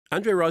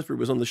Andrea Riseborough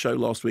was on the show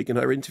last week, and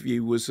her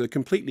interview was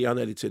completely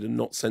unedited and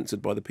not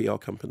censored by the PR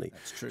company.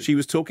 That's true. She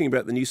was talking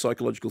about the new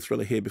psychological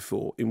thriller Here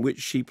Before, in which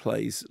she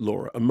plays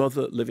Laura, a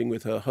mother living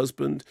with her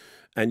husband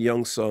and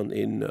young son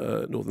in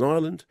Northern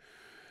Ireland.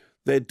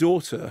 Their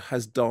daughter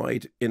has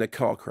died in a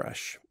car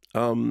crash.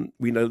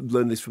 We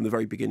learn this from the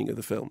very beginning of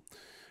the film.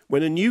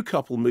 When a new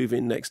couple move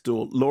in next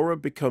door, Laura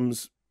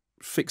becomes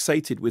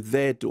fixated with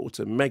their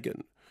daughter,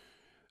 Megan,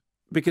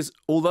 because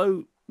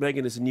although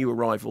Megan is a new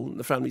arrival and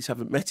the families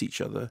haven't met each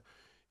other,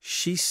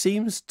 she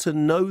seems to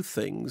know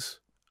things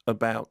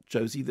about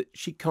Josie that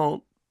she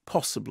can't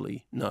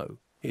possibly know.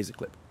 Here's a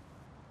clip.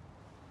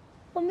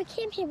 When we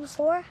came here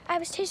before, I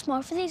was too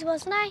small for these,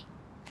 wasn't I?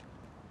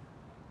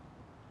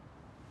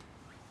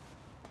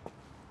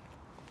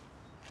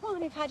 Come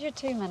on, you've had your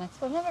 2 minutes.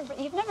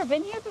 You've never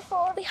been here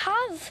before. We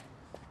have.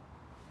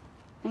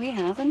 We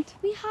haven't.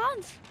 We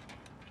have.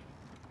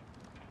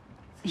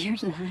 You're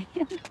lying.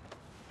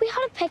 We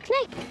had a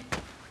picnic.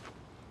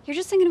 You're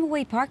just thinking of a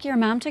wee park your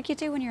mum took you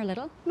to when you were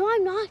little. No,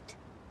 I'm not.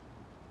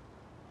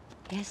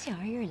 Yes, you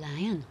are. You're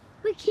lying.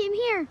 We came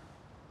here.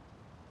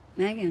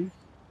 Megan.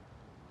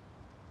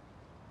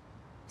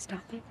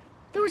 Stop it.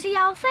 There was a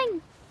yellow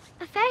thing.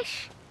 A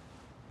fish.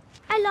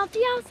 I loved the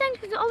yellow thing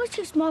because it was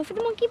too small for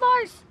the monkey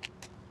bars.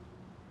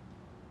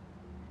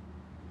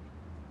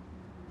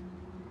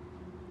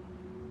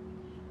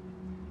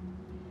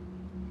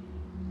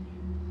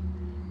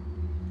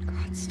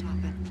 God, stop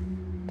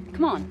it.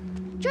 Come on.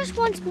 Just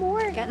once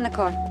more. Get in the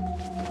car.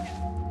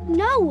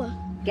 No.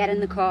 Get in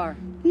the car.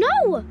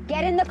 No.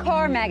 Get in the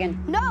car,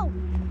 Megan. No.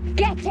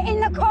 Get in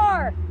the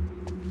car.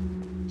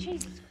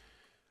 Jesus.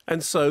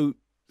 And so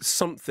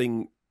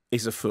something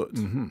is afoot,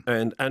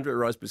 and Andrea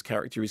Riseborough's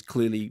character is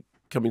clearly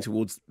coming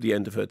towards the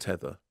end of her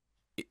tether.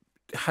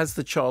 Has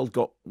the child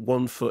got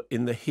one foot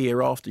in the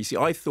hereafter? You see,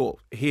 I thought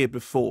Here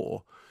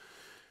Before,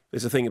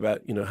 there's a thing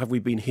about, have we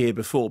been here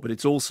before? But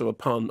it's also a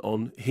pun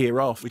on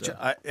hereafter. Which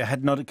it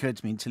had not occurred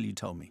to me until you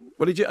told me.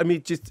 Well,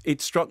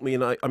 it struck me,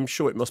 and I'm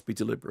sure it must be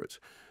deliberate.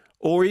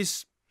 Or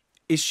is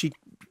she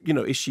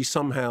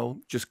somehow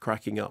just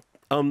cracking up?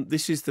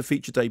 This is the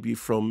feature debut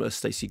from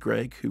Stacey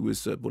Gregg, who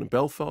was born in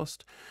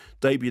Belfast,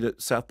 debuted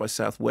at South by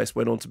Southwest,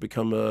 went on to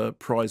become a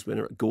prize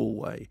winner at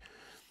Galway.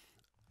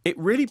 It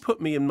really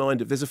put me in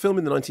mind of, there's a film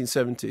in the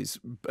 1970s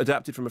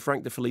adapted from a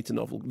Frank de Felitta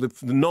novel.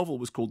 The novel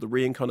was called The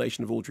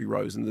Reincarnation of Audrey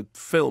Rose, and the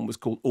film was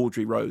called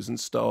Audrey Rose and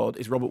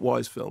it's Robert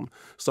Wise' film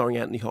starring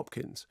Anthony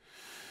Hopkins.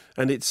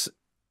 And it's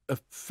a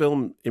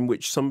film in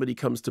which somebody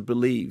comes to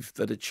believe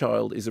that a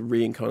child is a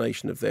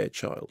reincarnation of their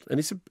child. And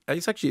it's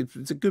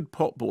a good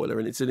potboiler,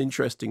 and it's an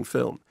interesting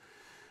film.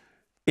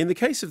 In the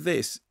case of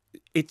this,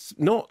 it's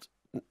not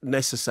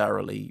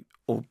necessarily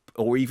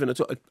or even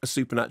a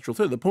supernatural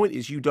thriller. The point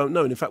is you don't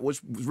know. And in fact, what's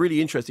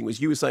really interesting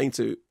was you were saying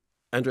to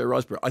Andrea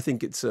Riseborough, I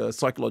think it's a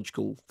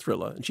psychological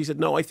thriller. And she said,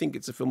 no, I think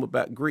it's a film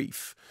about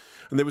grief.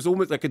 And there was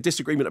almost like a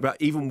disagreement about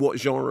even what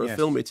genre of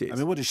film it is. I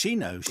mean, what does she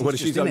know?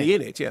 She's only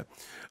in it, yeah.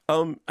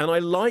 And I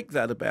like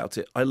that about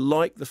it. I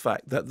like the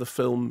fact that the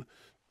film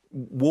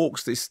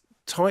walks this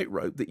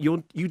tightrope that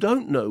you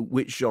don't know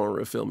which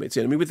genre of film it's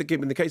in. I mean,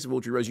 in the case of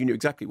Audrey Rose, you knew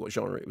exactly what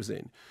genre it was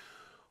in.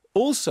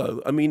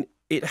 Also, I mean,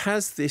 it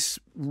has this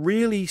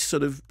really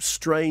sort of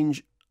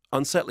strange,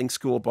 unsettling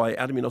score by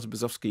Adam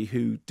Janowski,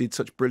 who did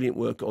such brilliant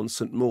work on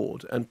St.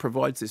 Maud, and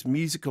provides this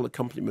musical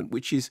accompaniment,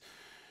 which is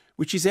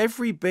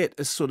every bit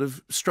as sort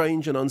of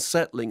strange and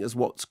unsettling as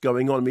what's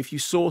going on. I mean, if you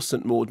saw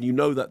St. Maud, you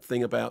know that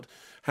thing about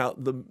how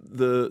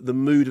the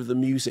mood of the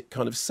music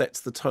kind of sets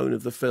the tone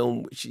of the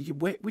film.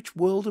 Which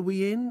world are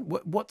we in?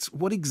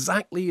 What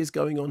exactly is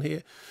going on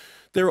here?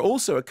 There are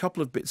also a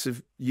couple of bits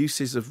of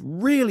uses of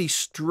really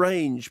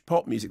strange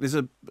pop music. There's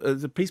a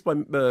piece by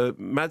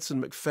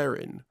Madsen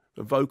McFerrin,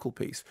 a vocal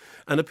piece,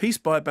 and a piece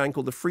by a band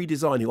called The Free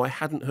Design, who I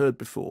hadn't heard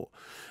before.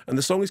 And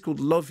the song is called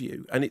Love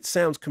You, and it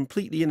sounds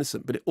completely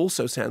innocent, but it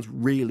also sounds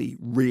really,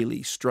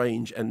 really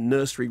strange and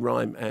nursery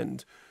rhyme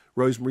and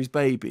Rosemary's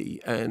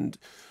Baby. And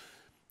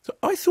so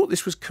I thought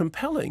this was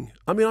compelling.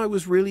 I mean, I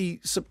was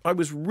really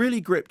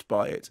gripped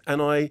by it,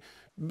 and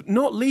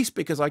not least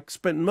because I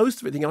spent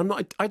most of it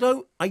thinking, I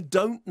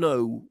don't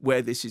know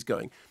where this is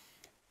going.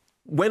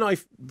 When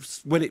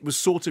it was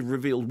sort of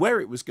revealed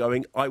where it was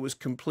going, I was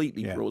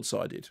completely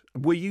broadsided.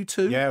 Were you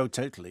too? Yeah, oh,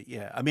 totally.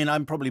 Yeah, I mean,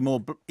 I'm probably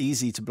more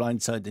easy to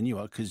blindside than you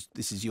are because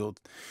this is your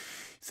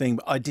thing.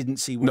 But I didn't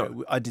see where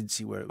I didn't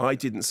see where it was. I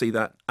didn't see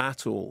that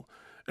at all.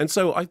 And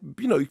so I,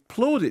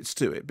 plaudits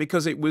to it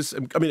because it was,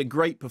 I mean, a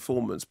great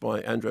performance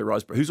by Andrea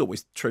Riseborough, who's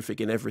always terrific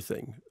in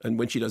everything. And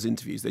when she does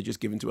interviews, they're just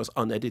given to us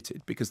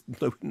unedited because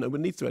no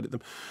one needs to edit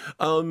them.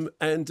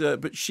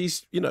 But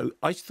she's,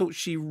 I thought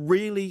she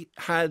really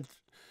had.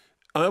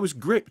 I was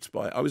gripped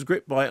by it. I was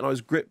gripped by it, and I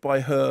was gripped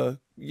by her,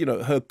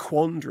 her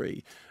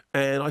quandary.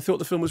 And I thought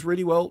the film was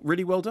really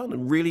well done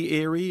and really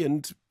eerie,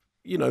 and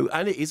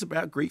and it is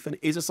about grief, and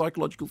it is a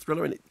psychological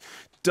thriller, and it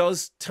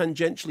does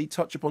tangentially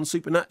touch upon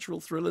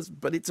supernatural thrillers,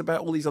 but it's about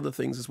all these other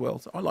things as well.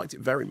 So I liked it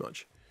very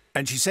much.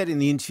 And she said in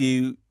the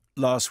interview,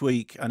 last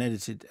week,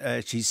 unedited.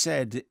 She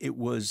said it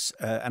was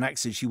an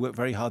accent. She worked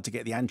very hard to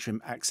get the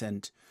Antrim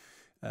accent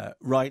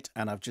right,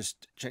 and I've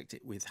just checked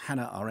it with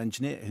Hannah, our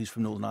engineer, who's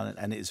from Northern Ireland,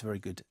 and it is a very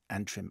good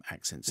Antrim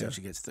accent. So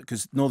she gets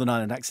because Northern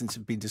Ireland accents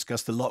have been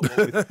discussed a lot.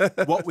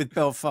 What with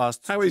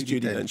Belfast, How is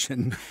Judi Dench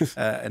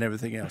and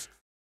everything else.